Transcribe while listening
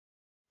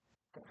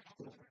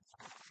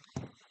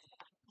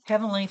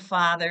Heavenly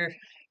Father,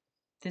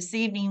 this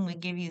evening we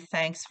give you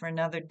thanks for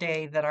another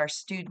day that our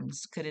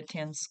students could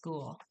attend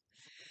school.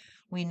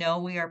 We know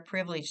we are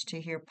privileged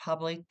to hear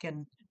public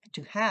and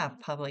to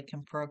have public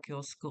and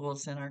parochial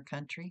schools in our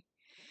country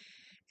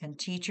and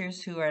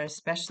teachers who are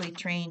especially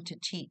trained to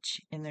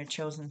teach in their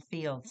chosen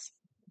fields.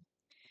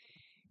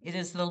 It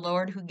is the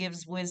Lord who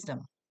gives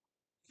wisdom.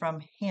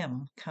 From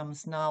him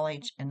comes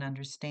knowledge and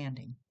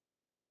understanding.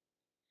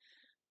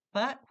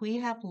 But we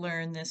have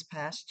learned this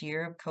past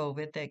year of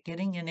COVID that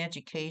getting an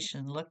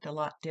education looked a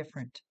lot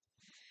different.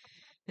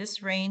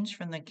 This ranged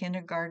from the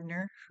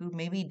kindergartner who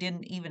maybe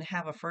didn't even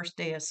have a first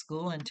day of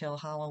school until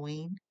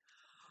Halloween,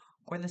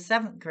 or the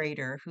seventh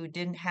grader who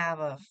didn't have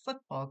a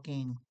football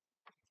game,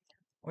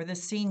 or the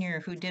senior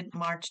who didn't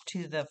march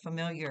to the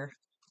familiar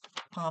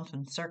pomp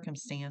and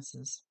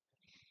circumstances,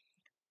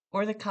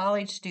 or the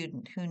college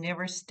student who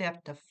never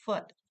stepped a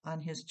foot on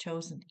his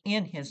chosen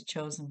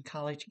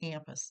college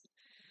campus,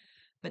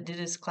 but did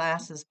his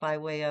classes by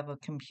way of a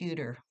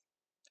computer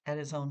at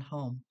his own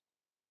home.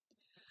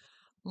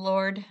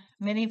 Lord,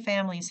 many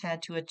families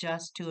had to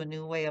adjust to a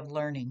new way of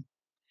learning.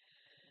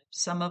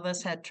 Some of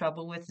us had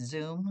trouble with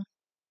Zoom.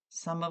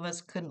 Some of us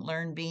couldn't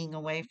learn being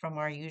away from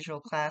our usual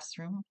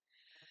classroom.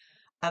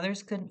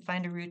 Others couldn't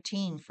find a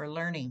routine for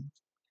learning.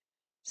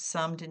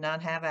 Some did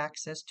not have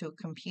access to a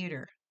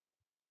computer.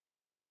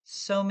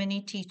 So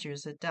many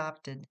teachers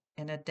adopted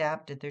and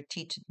adapted their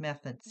teaching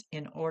methods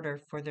in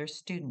order for their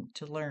student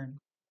to learn.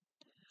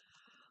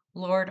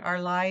 Lord, our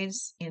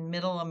lives in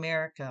Middle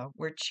America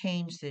were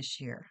changed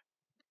this year,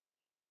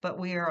 but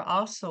we are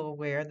also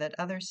aware that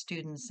other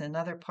students in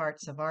other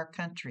parts of our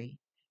country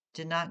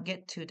did not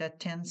get to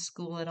attend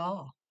school at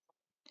all.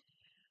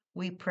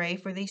 We pray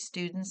for these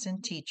students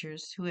and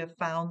teachers who have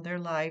found their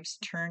lives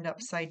turned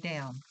upside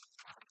down.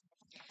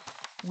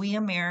 We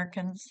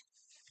Americans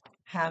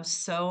have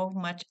so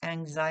much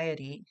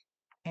anxiety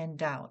and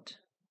doubt.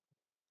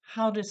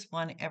 How does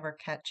one ever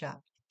catch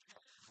up?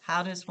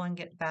 How does one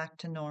get back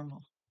to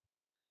normal?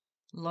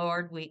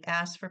 Lord, we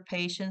ask for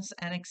patience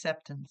and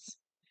acceptance.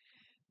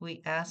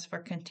 We ask for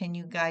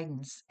continued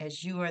guidance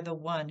as you are the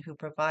one who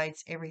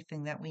provides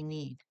everything that we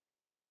need.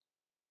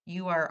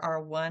 You are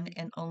our one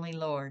and only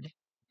Lord.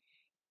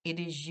 It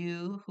is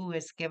you who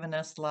has given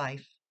us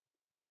life.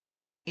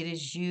 It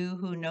is you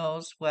who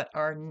knows what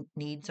our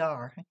needs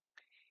are.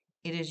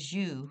 It is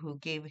you who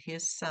gave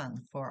his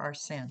Son for our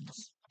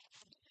sins.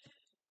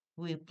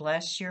 We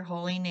bless your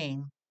holy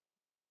name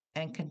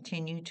and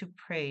continue to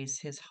praise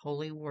his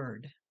holy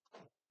word.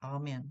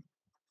 Amen.